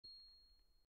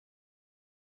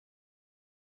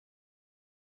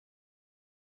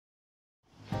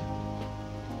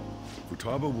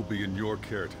Futaba will be in your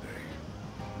care today.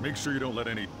 Make sure you don't let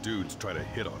any dudes try to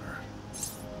hit on her.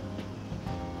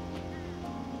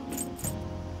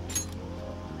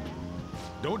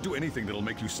 Don't do anything that'll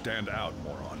make you stand out,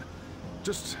 moron.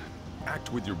 Just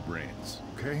act with your brains,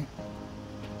 okay?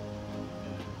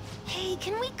 Hey,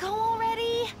 can we go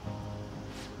already?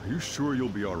 Are you sure you'll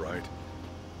be all right?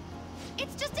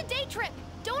 It's just a day trip.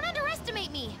 Don't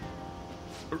underestimate me.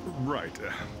 Right.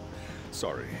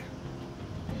 Sorry.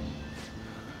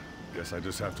 Guess I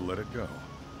just have to let it go.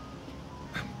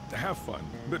 Have fun,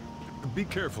 but be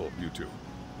careful, you two.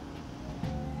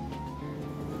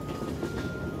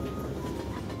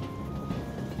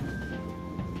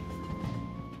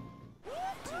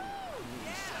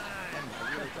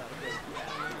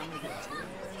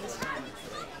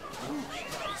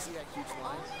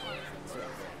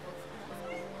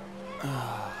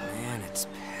 Oh man, it's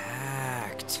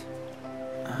packed.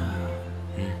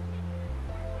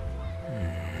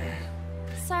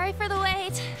 Sorry for the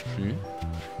wait.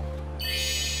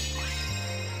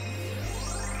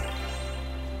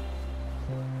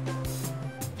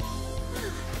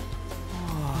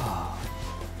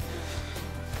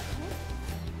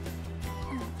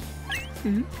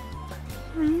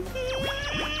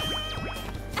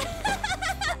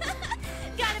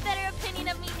 Got a better opinion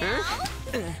of me now?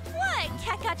 What?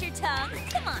 Cat got your tongue?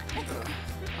 Come on.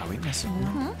 Are we messing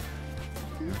around?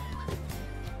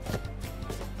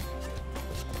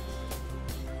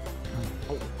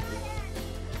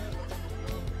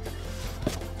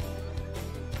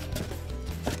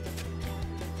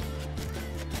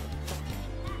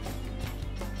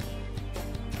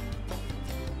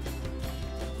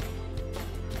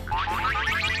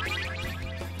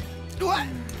 What?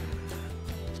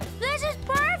 This is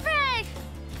perfect!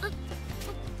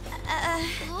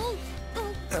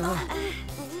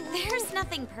 There's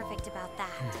nothing perfect about that.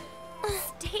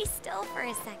 Stay still for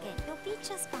a second. You'll be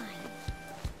just fine.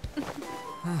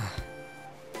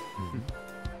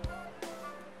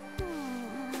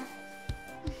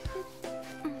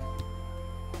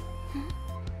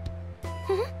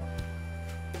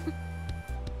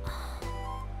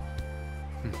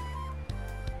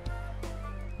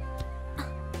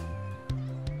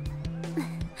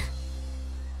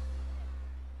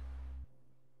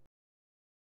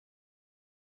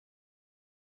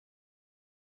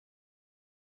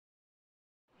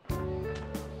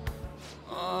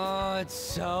 Oh, it's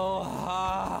so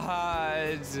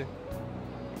hot.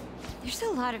 There's a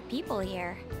lot of people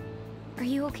here. Are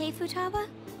you okay, Futaba?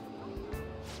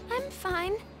 I'm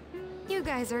fine. You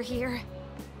guys are here.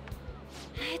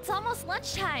 It's almost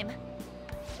lunchtime.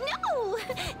 No!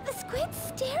 The squid's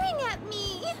staring at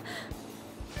me!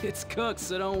 It's cooked,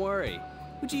 so don't worry.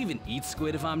 Would you even eat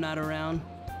squid if I'm not around?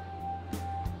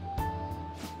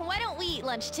 Why don't we eat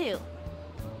lunch too?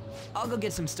 I'll go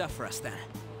get some stuff for us then.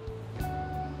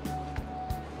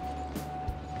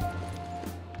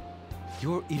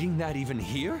 You're eating that even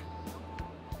here?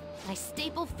 My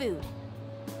staple food.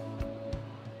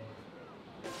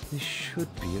 This should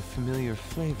be a familiar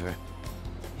flavor.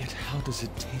 Yet how does it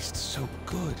taste so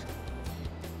good?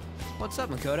 What's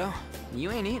up, Makoto? You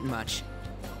ain't eating much.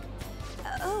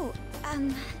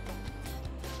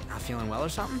 Not feeling well or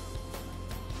something?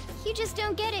 You just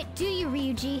don't get it, do you,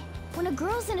 Ryuji? When a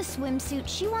girl's in a swimsuit,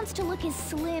 she wants to look as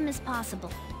slim as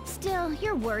possible. Still,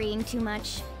 you're worrying too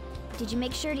much. Did you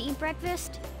make sure to eat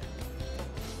breakfast?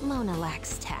 Mona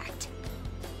lacks tact.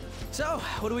 So,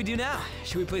 what do we do now?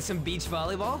 Should we play some beach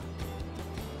volleyball?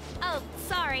 Oh,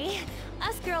 sorry.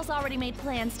 Us girls already made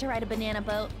plans to ride a banana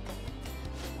boat.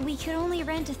 We could only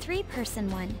rent a 3-person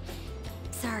one.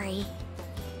 Sorry.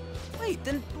 Wait,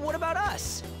 then what about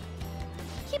us?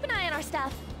 Keep an eye on our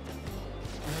stuff.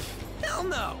 Hell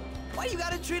no! Why you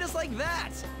gotta treat us like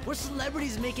that? We're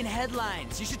celebrities making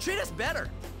headlines. You should treat us better.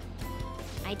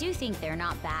 I do think they're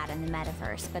not bad in the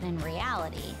metaverse, but in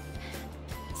reality...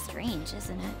 Strange,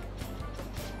 isn't it?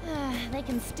 They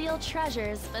can steal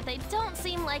treasures, but they don't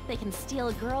seem like they can steal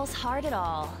a girl's heart at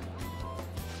all.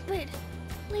 But,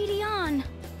 Lady Ann...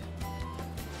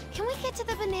 Can we get to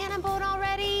the banana boat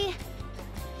already?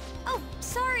 Oh,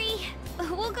 sorry.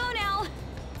 We'll go now.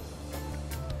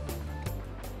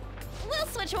 We'll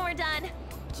switch when we're done.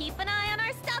 Keep an eye on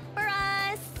our stuff for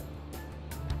us.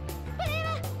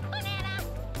 Banana! Banana!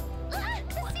 The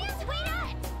sand's way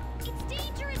up! It's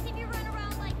dangerous if you run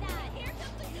around like that. Here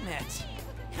comes the... Damn it.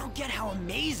 You don't get how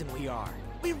amazing we are.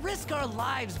 We risk our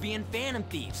lives being phantom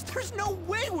thieves. There's no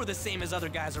way we're the same as other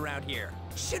guys around here.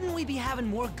 Shouldn't we be having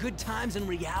more good times in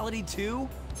reality, too?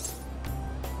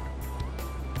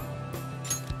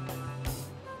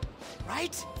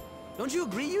 Right? Don't you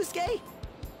agree, Yusuke?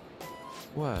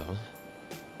 Well,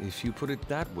 If you put it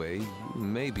that way, you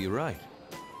may be right.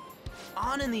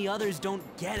 An and the others don't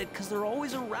get it because they're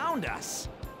always around us.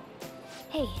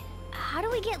 Hey, how do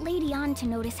we get Lady An to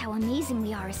notice how amazing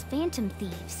we are as phantom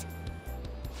thieves?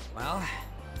 Well,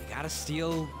 you gotta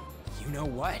steal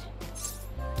you-know-what.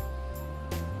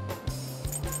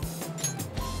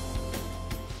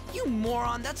 You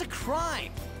moron, that's a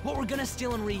crime! What we're gonna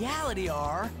steal in reality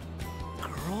are...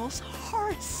 girls'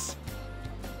 hearts!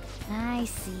 I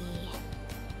see.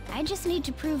 I just need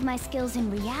to prove my skills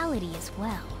in reality as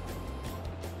well.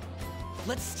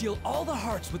 Let's steal all the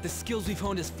hearts with the skills we've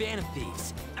honed as phantom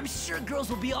thieves. I'm sure girls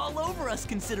will be all over us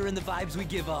considering the vibes we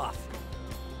give off.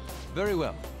 Very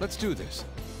well, let's do this.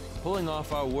 Pulling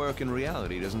off our work in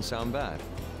reality doesn't sound bad.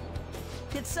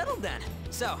 Get settled then.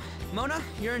 So, Mona,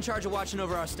 you're in charge of watching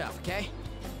over our stuff, okay?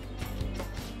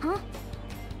 Huh?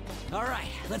 All right,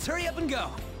 let's hurry up and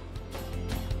go.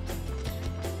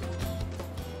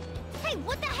 Hey,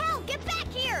 what the hell? Get back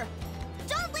here!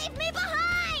 Don't leave me behind!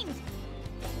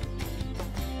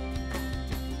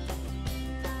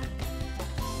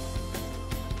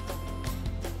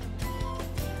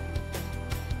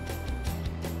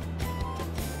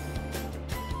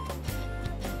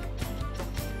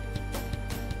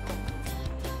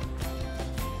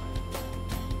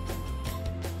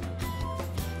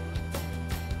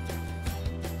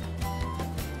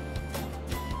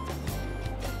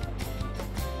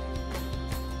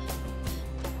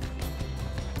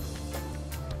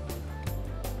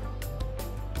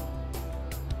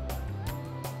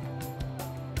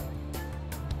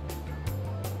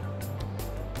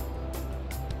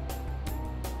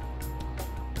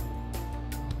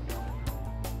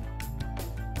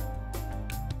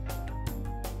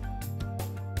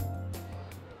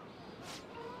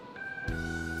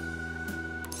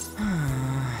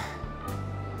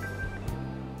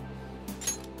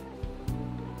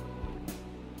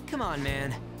 Come on,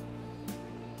 man.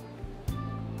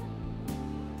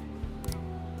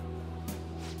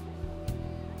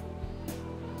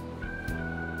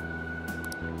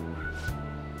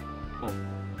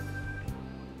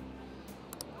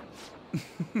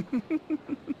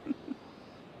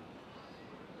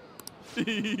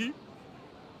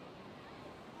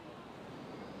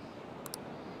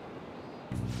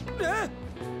 Ah!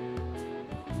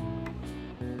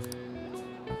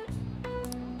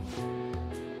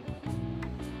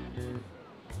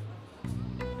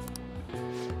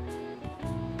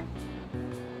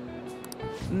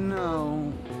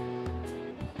 No.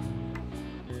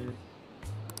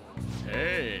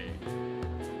 Hey.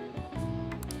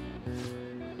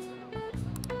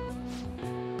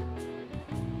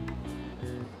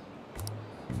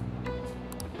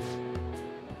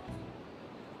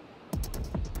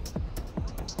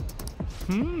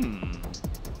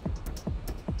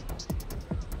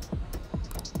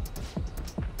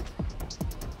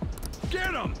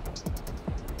 Get him!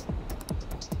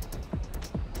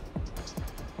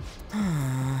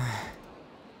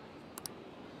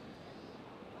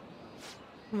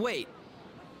 Wait.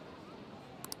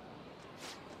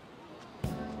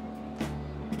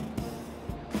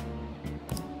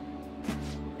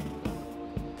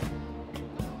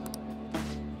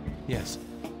 Yes.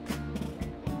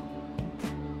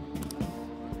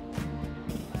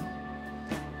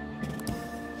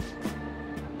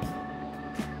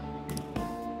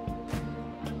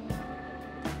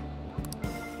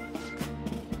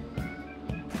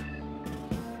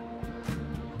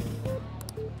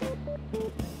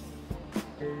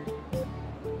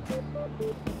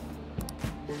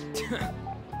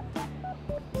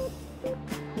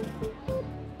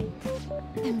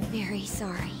 I'm very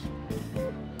sorry.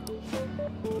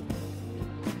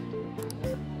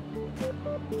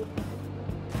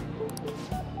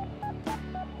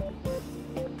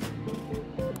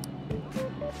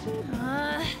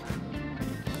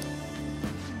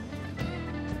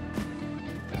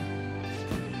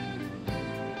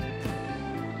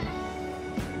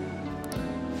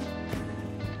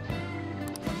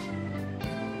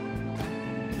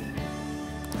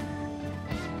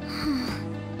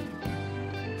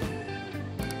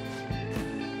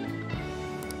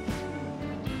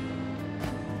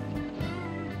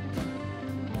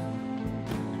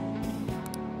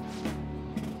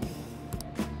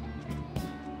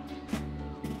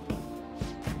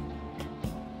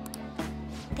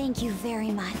 Thank you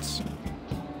very much.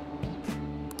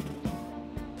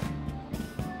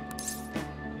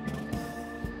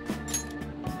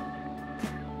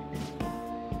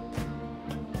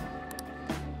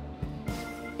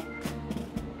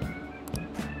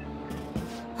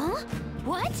 Huh?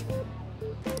 What?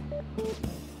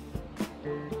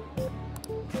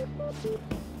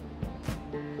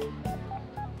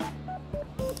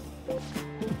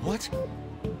 What?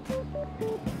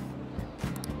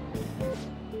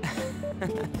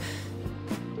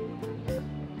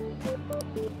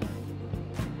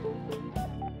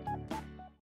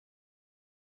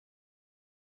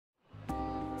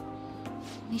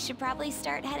 We should probably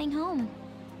start heading home.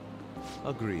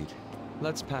 Agreed.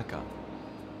 Let's pack up.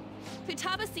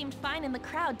 Futaba seemed fine in the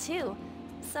crowd, too.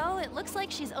 So it looks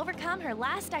like she's overcome her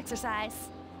last exercise.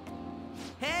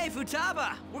 Hey,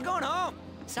 Futaba! We're going home!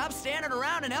 Stop standing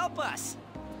around and help us!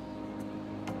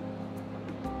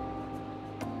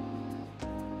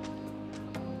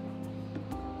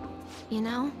 You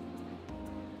know,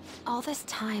 all this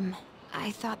time,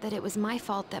 I thought that it was my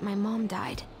fault that my mom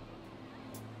died.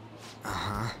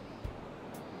 Uh-huh.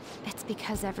 It's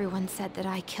because everyone said that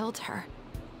I killed her.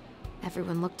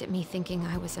 Everyone looked at me thinking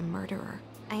I was a murderer.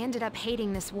 I ended up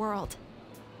hating this world.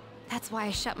 That's why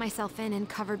I shut myself in and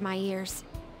covered my ears.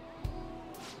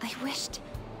 I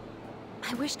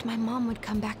wished my mom would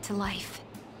come back to life.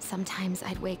 Sometimes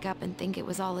I'd wake up and think it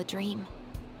was all a dream.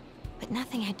 But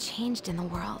nothing had changed in the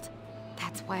world.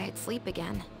 That's why I'd sleep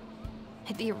again.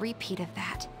 It'd be a repeat of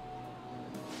that.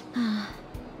 I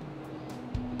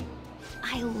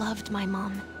loved my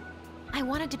mom. I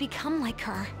wanted to become like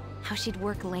her. How she'd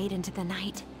work late into the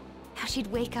night. How she'd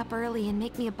wake up early and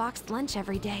make me a boxed lunch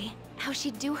every day. How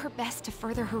she'd do her best to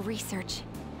further her research.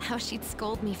 How she'd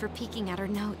scold me for peeking at her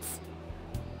notes.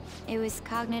 It was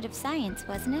cognitive science,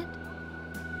 wasn't it?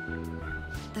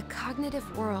 The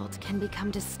cognitive world can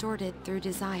become distorted through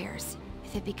desires.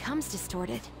 If it becomes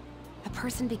distorted, a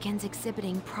person begins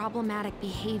exhibiting problematic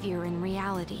behavior in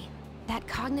reality. That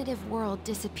cognitive world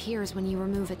disappears when you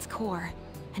remove its core,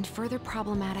 and further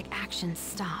problematic actions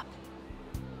stop.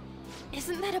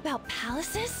 Isn't that about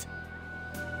palaces?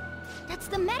 That's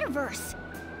the metaverse!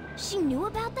 She knew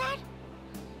about that?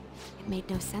 It made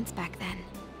no sense back then.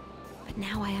 But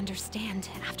now I understand,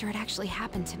 after it actually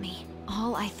happened to me.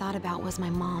 All I thought about was my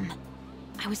mom.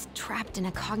 I was trapped in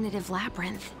a cognitive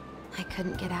labyrinth. I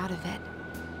couldn't get out of it.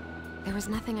 There was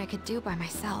nothing I could do by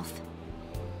myself.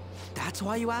 That's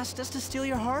why you asked us to steal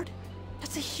your heart?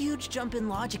 That's a huge jump in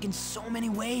logic in so many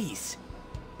ways.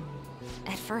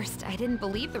 At first, I didn't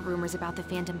believe the rumors about the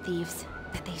Phantom Thieves,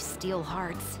 that they steal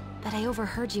hearts. But I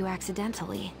overheard you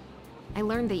accidentally. I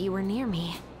learned that you were near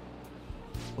me.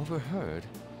 Overheard?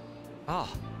 Ah,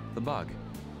 the bug.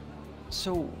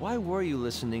 So why were you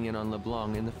listening in on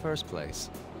LeBlanc in the first place?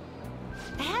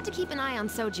 I had to keep an eye on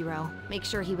Sojiro, make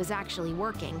sure he was actually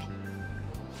working.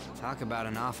 Talk about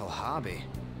an awful hobby.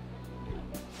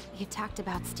 You talked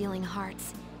about stealing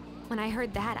hearts. When I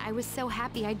heard that, I was so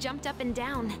happy I jumped up and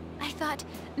down. I thought,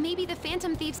 maybe the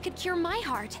Phantom Thieves could cure my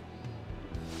heart.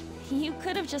 You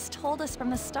could have just told us from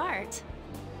the start.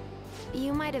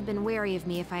 You might have been wary of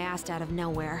me if I asked out of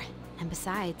nowhere. And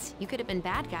besides, you could have been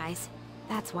bad guys.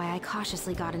 That's why I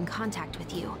cautiously got in contact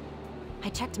with you. I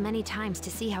checked many times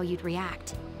to see how you'd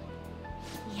react.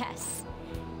 Yes.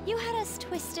 You had us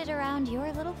twisted around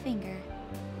your little finger.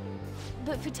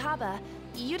 But Futaba,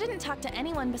 you didn't talk to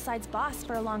anyone besides Boss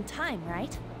for a long time,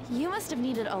 right? You must have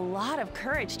needed a lot of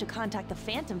courage to contact the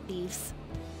Phantom Thieves.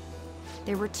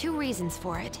 There were two reasons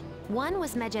for it. One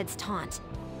was Medjed's taunt.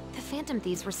 The Phantom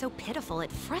Thieves were so pitiful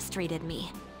it frustrated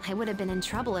me. I would have been in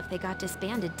trouble if they got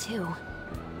disbanded too.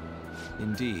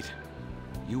 Indeed.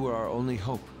 You were our only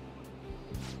hope.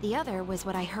 The other was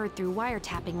what I heard through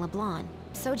wiretapping LeBlanc.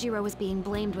 Sojiro was being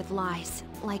blamed with lies,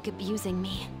 like abusing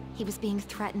me. He was being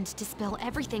threatened to spill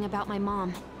everything about my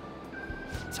mom.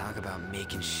 Talk about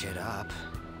making shit up.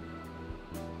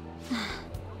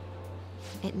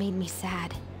 It made me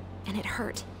sad, and it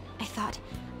hurt. I thought,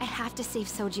 I have to save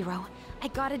Sojiro. I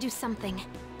gotta do something.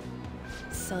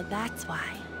 So that's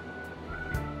why.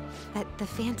 But the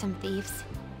Phantom Thieves,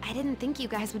 I didn't think you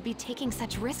guys would be taking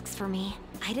such risks for me.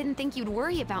 I didn't think you'd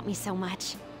worry about me so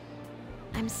much.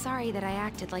 I'm sorry that I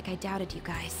acted like I doubted you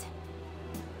guys.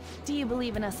 Do you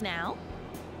believe in us now?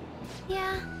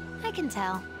 Yeah, I can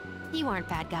tell. You aren't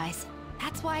bad guys.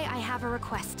 That's why I have a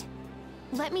request.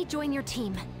 Let me join your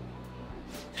team.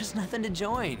 There's nothing to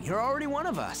join. You're already one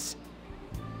of us.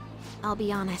 I'll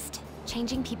be honest.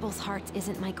 Changing people's hearts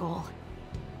isn't my goal.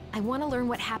 I want to learn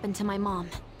what happened to my mom.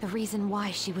 The reason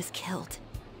why she was killed.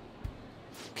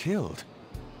 Killed?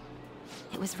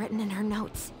 It was written in her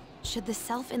notes. Should the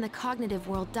self in the cognitive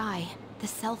world die, the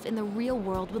self in the real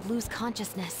world would lose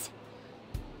consciousness.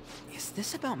 Is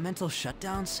this about mental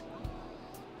shutdowns?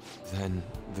 Then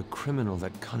the criminal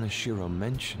that Kaneshiro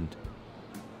mentioned.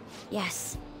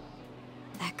 Yes.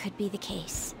 That could be the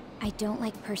case. I don't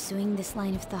like pursuing this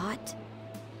line of thought.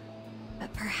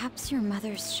 But perhaps your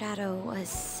mother's shadow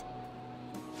was...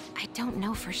 I don't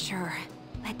know for sure.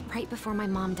 But right before my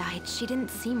mom died, she didn't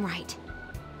seem right.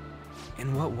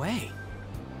 In what way?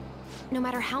 No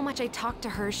matter how much I talked to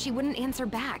her, she wouldn't answer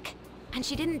back. And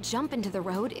she didn't jump into the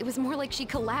road, it was more like she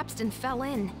collapsed and fell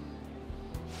in.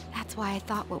 That's why I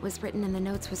thought what was written in the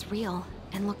notes was real,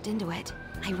 and looked into it.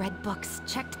 I read books,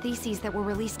 checked theses that were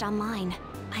released online.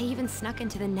 I even snuck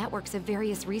into the networks of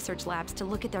various research labs to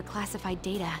look at their classified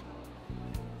data.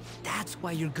 That's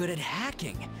why you're good at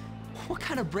hacking. What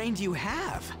kind of brain do you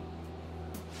have?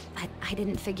 But I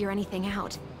didn't figure anything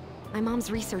out. My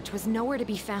mom's research was nowhere to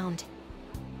be found.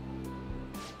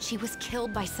 She was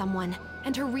killed by someone,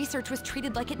 and her research was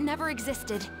treated like it never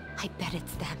existed. I bet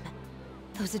it's them.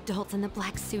 Those adults in the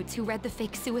black suits who read the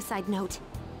fake suicide note.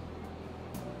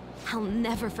 I'll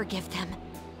never forgive them.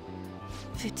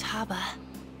 Futaba.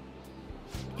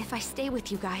 If I stay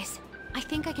with you guys, I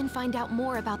think I can find out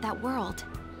more about that world.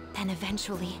 Then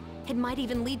eventually, it might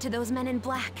even lead to those men in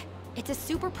black. It's a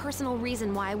super personal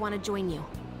reason why I want to join you.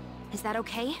 Is that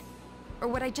okay? Or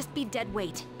would I just be dead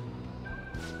weight?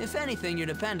 If anything, you're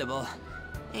dependable.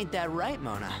 Ain't that right,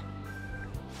 Mona?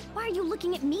 Why are you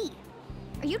looking at me?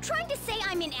 Are you trying to say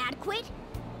I'm inadequate?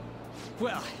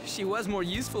 Well, she was more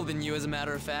useful than you, as a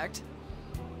matter of fact.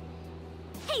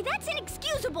 Hey, that's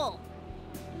inexcusable!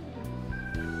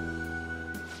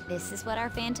 This is what our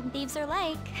Phantom Thieves are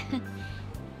like.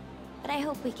 But I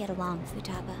hope we get along,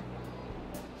 Futaba.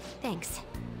 Thanks.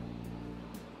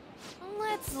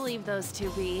 Let's leave those two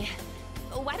be.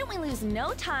 Why don't we lose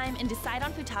no time and decide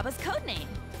on Futaba's codename?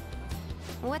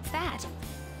 What's that?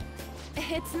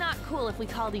 It's not cool if we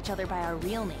called each other by our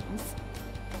real names.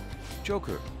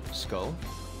 Joker, Skull,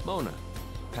 Mona,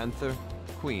 Panther,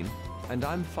 Queen, and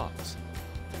I'm Fox.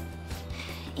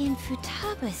 In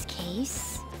Futaba's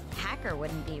case, hacker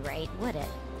wouldn't be right, would it?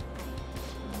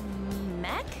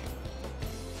 Mech?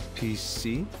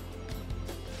 PC?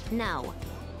 No.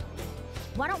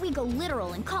 Why don't we go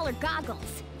literal and call her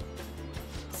Goggles?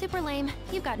 Super lame.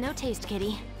 You've got no taste,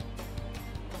 kitty.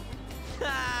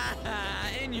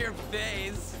 In your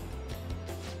face.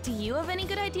 Do you have any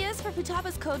good ideas for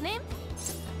Futaba's codename?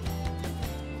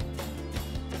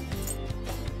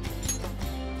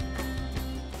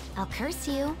 I'll curse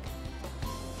you.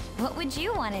 What would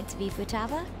you want it to be,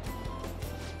 Futaba?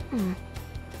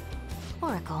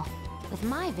 Oracle. With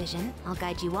my vision, I'll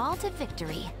guide you all to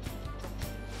victory.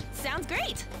 Sounds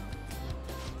great!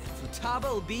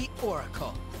 Futaba will be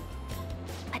Oracle.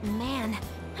 But man,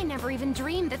 I never even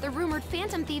dreamed that the rumored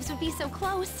Phantom Thieves would be so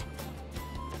close.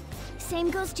 Same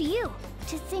goes to you.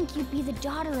 To think you'd be the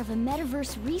daughter of a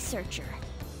metaverse researcher.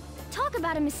 Talk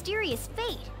about a mysterious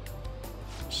fate.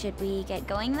 Should we get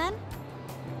going then?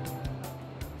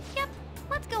 Yep,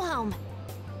 let's go home.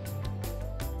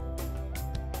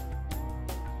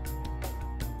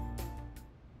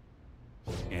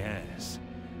 Yes.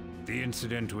 The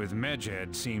incident with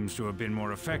Medjed seems to have been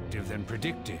more effective than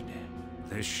predicted.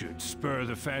 This should spur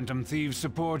the Phantom Thieves'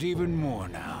 support even more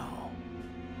now.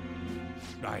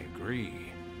 I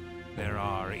agree. There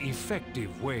are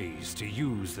effective ways to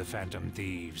use the Phantom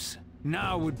Thieves.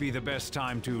 Now would be the best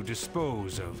time to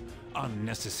dispose of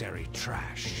unnecessary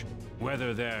trash,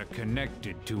 whether they're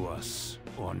connected to us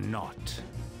or not.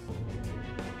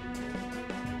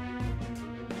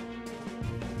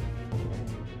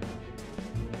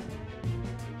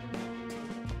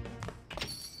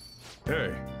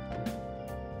 Hey.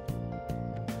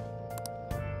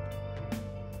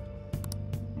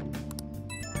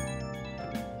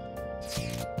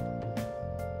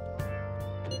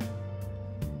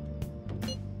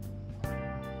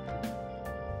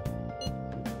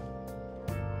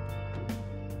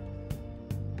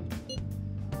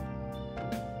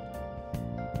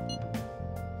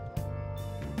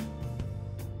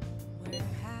 Where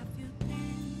have you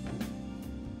been?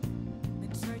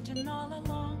 Been searching all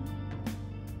along,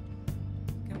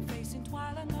 confessing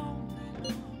while alone,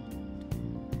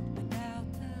 without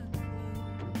a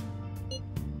clue,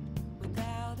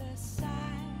 without a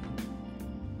sign,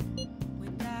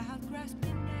 without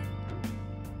grasping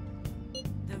it.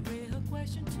 The real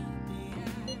question to be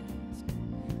asked: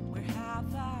 where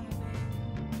have I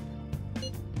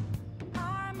been?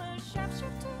 I'm a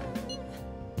sharpshooter.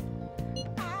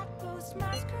 Atlus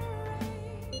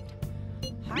masquerade,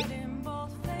 hiding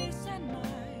both face and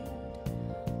mind,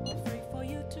 all free for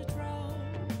you to draw.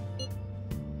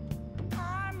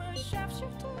 I'm a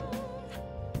sharpshooter.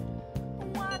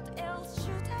 What else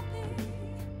should I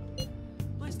be?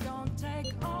 Please don't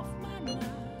take off my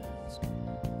mask,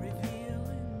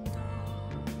 revealing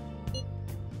dawn.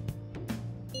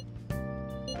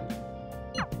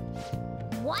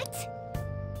 What?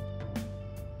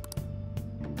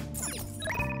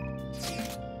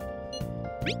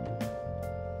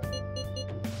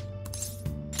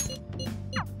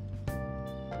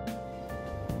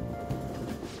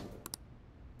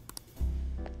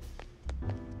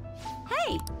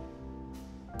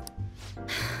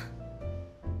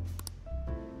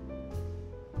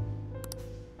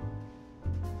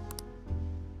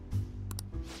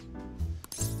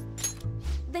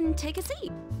 and take a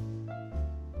seat.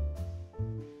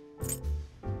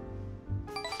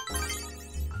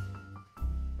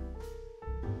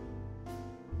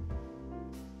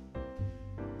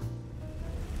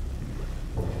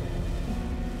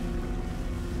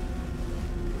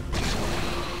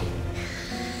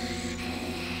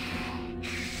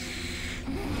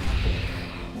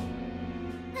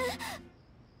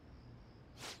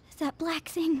 That black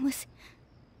thing was...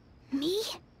 me?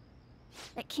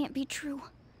 That can't be true.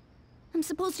 I'm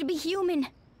supposed to be human.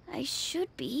 I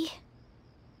should be.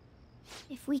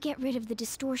 If we get rid of the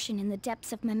distortion in the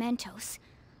depths of mementos,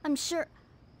 I'm sure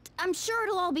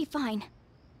it'll all be fine.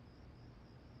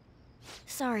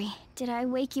 Sorry, did I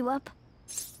wake you up?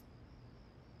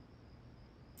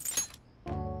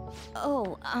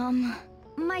 Oh,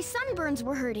 my sunburns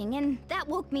were hurting, and that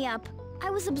woke me up.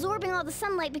 I was absorbing all the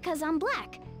sunlight because I'm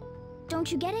black. Don't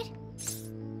you get it?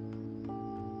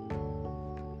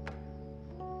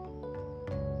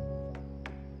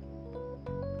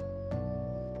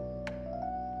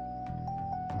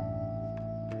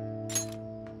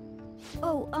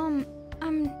 Oh, I'm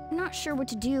not sure what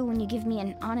to do when you give me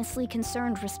an honestly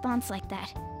concerned response like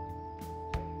that.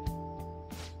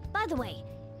 By the way,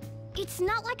 it's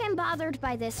not like I'm bothered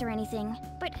by this or anything,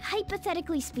 but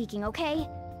hypothetically speaking, okay?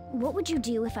 What would you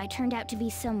do if I turned out to be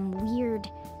some weird...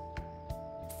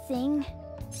 thing?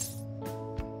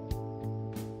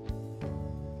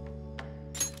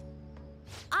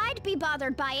 I'd be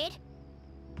bothered by it!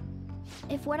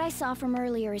 If what I saw from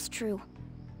earlier is true,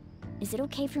 is it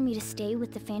okay for me to stay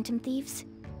with the Phantom Thieves?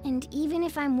 And even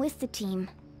if I'm with the team,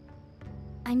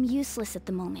 I'm useless at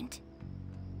the moment.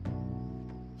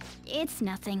 It's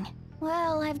nothing.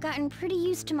 Well, I've gotten pretty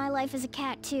used to my life as a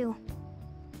cat, too.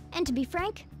 And to be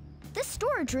frank, this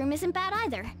storage room isn't bad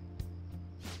either.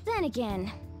 Then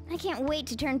again, I can't wait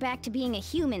to turn back to being a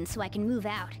human so I can move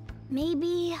out.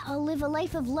 Maybe I'll live a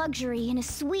life of luxury in a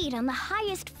suite on the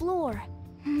highest floor.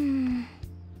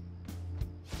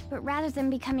 But rather than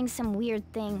becoming some weird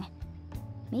thing,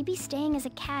 maybe staying as a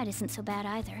cat isn't so bad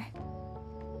either.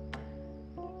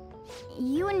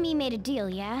 You and me made a deal,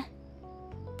 yeah?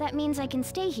 That means I can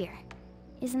stay here.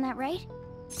 Isn't that right?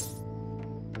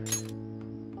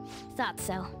 Thought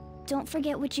so. Don't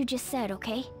forget what you just said,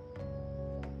 okay?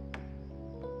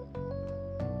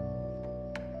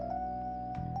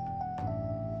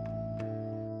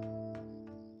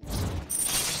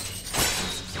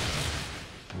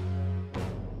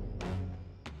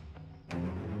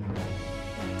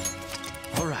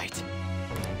 All right.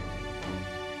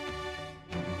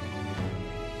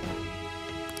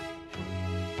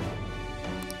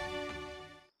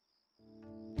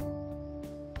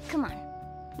 Come on.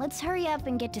 Let's hurry up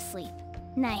and get to sleep.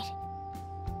 Night.